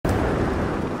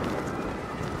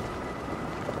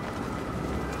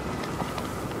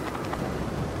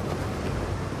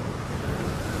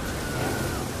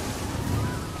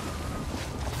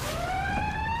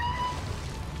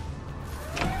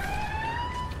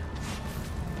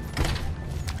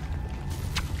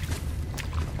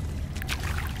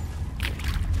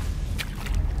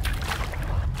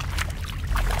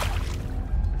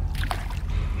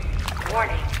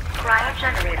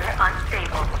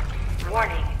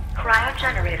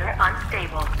Cryogenerator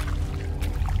unstable.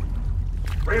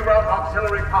 Reroute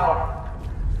auxiliary power.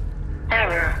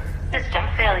 Error. System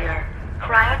failure.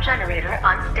 Cryogenerator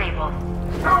unstable.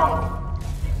 No!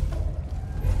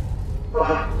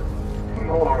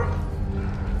 More.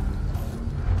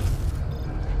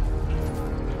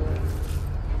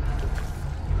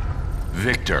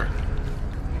 Victor.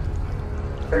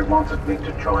 They wanted me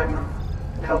to join them,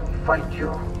 help fight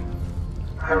you.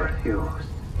 I refused,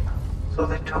 so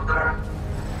they took her.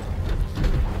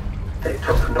 They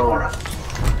took Nora.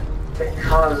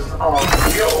 Because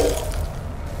of you!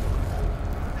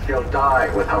 She'll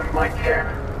die without my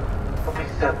care. But they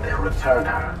said they'll return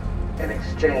her in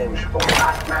exchange for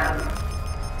Batman.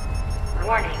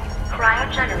 Warning.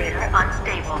 Cryogenerator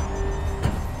unstable.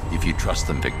 If you trust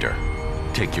them, Victor,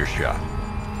 take your shot.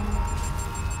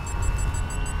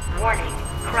 Warning.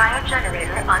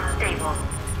 Cryogenerator unstable.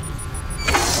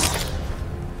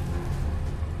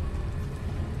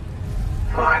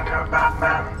 Find her,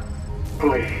 Batman.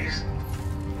 Please.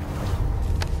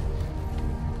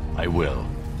 I will.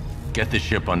 Get the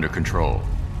ship under control.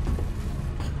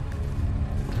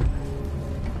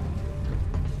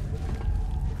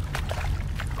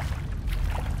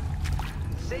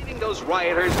 Saving those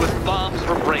rioters with bombs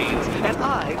for brains, and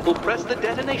I will press the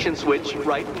detonation switch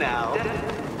right now.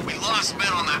 We lost men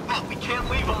on that boat. We can't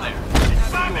leave them there.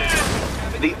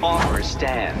 Batman! The offer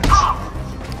stands.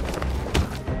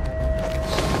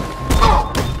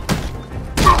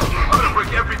 I'm gonna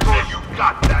break every bone you've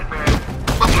got, Batman.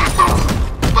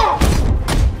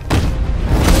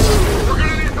 We're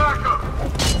gonna need backup.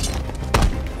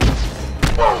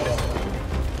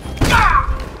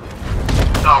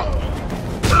 No!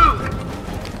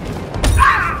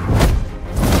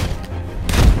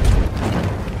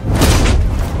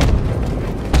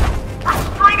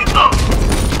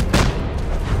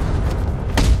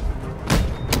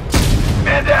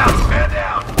 Man down! Man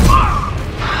down!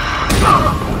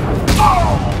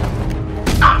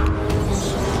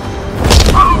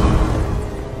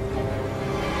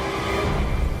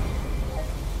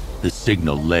 The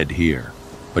signal led here,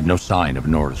 but no sign of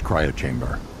Nora's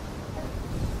cryochamber.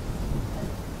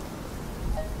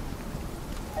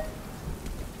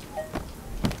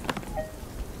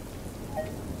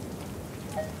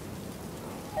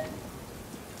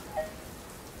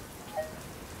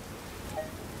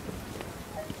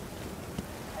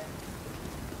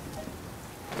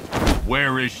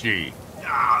 Where is she?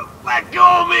 Let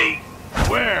go of me!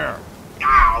 Where?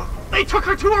 They took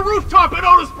her to a rooftop in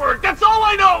Otisburg! That's all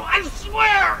I know! I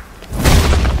swear!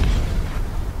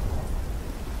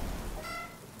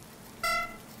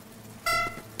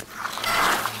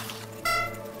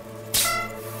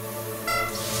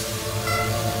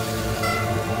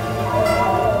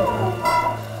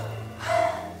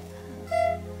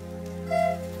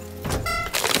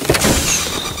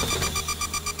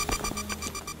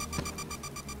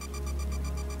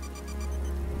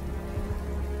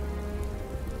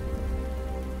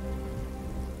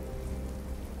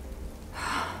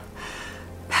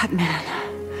 Batman.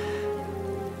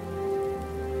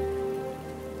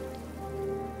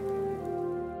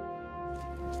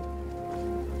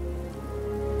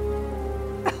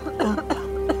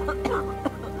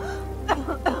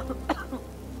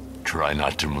 Try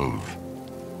not to move.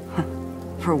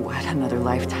 For what, another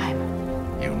lifetime?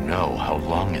 You know how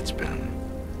long it's been.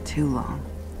 Too long.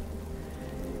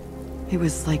 It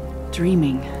was like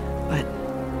dreaming, but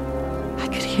I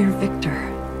could hear Victor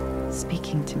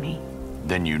speaking to me.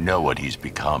 Then you know what he's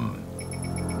become.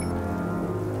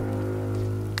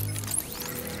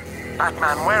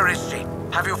 Batman, where is she?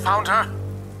 Have you found her?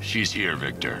 She's here,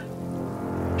 Victor.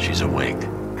 She's awake.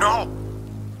 No!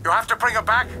 You have to bring her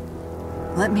back!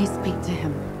 Let me speak to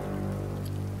him.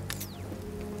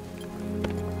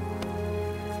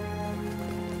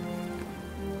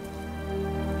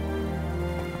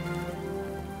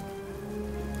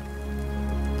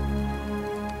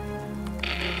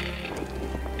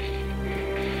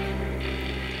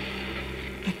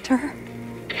 Victor?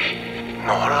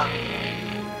 Nora?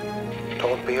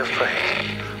 Don't be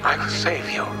afraid. I will save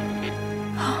you.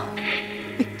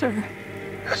 Victor,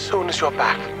 As soon as you're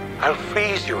back, I'll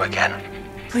freeze you again.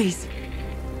 please,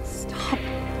 stop.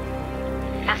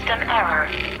 System error.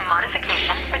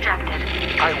 Modification rejected.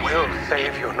 I will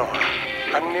save you, Nora.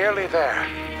 I'm nearly there.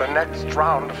 The next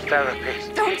round of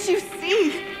therapies. Don't you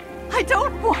see? I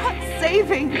don't want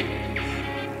saving.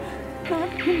 Not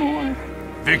anymore.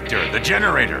 Victor, the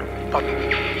generator! But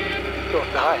you're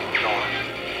dying, Nora.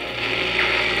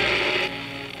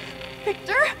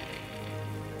 Victor?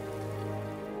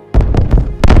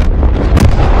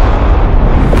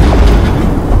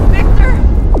 Victor!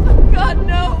 God,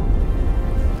 no!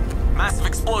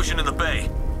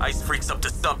 Ice Freak's up to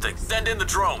something. Send in the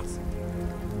drones.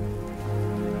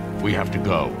 We have to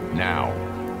go, now.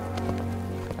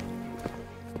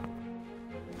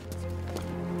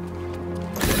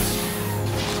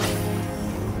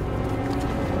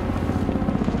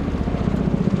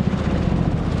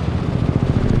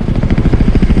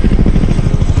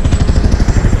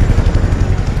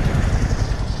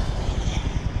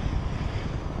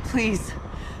 Please,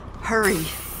 hurry.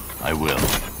 I will.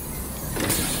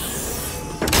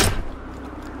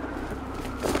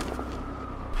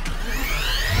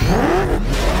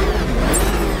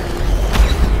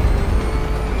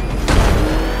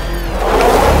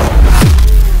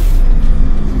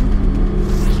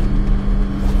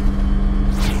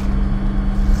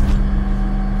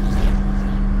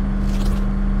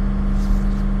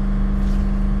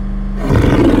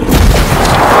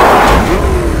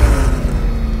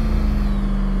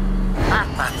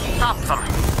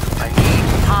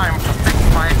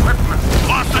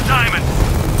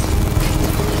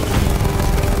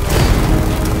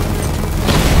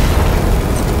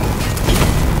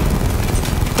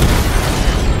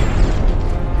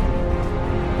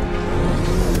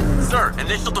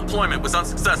 Initial deployment was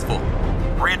unsuccessful.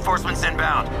 Reinforcements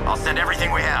inbound. I'll send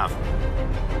everything we have.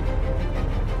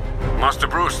 Master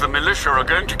Bruce, the militia are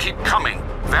going to keep coming.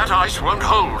 That ice won't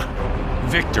hold.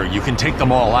 Victor, you can take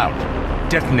them all out.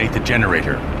 Detonate the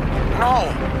generator.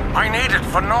 No! I need it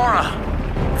for Nora!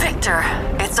 Victor,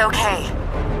 it's okay.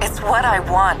 It's what I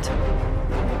want.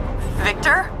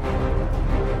 Victor?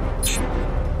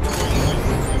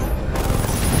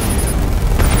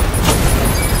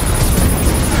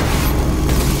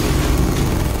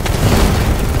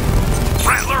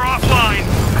 Rattler offline!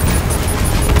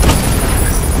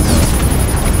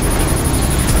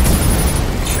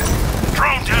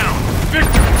 Drone down!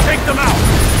 Victor, take them out!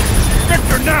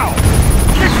 Victor, now!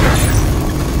 Victor!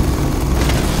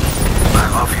 I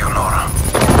love you, Nora.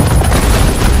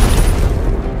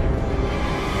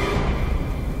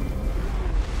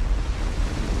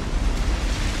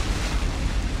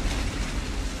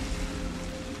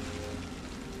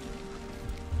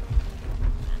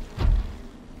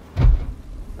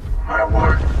 My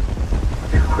work,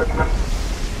 the equipment,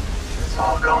 it's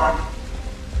all gone.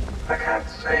 I can't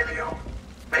save you.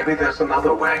 Maybe there's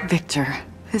another way. Victor,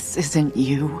 this isn't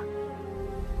you.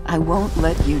 I won't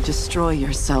let you destroy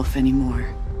yourself anymore.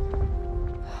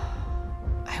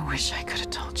 I wish I could have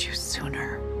told you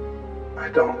sooner. I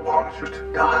don't want you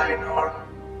to die, Nora.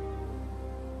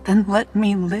 Then let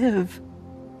me live.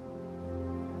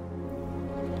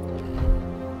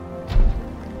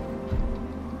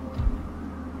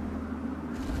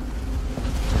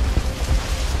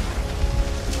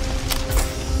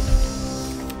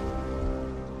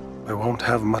 We won't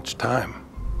have much time.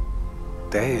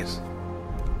 Days.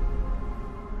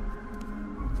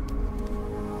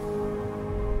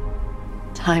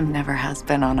 Time never has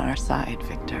been on our side,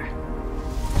 Victor.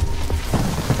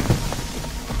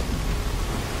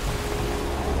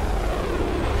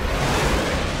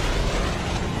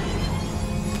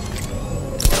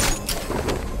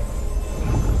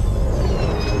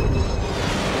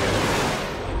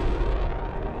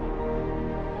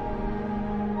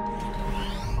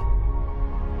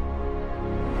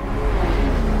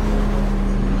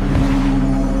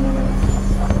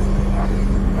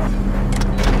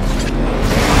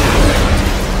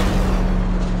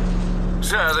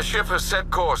 Sir, the ship has set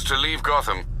course to leave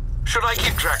Gotham. Should I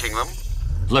keep tracking them?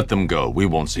 Let them go. We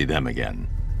won't see them again.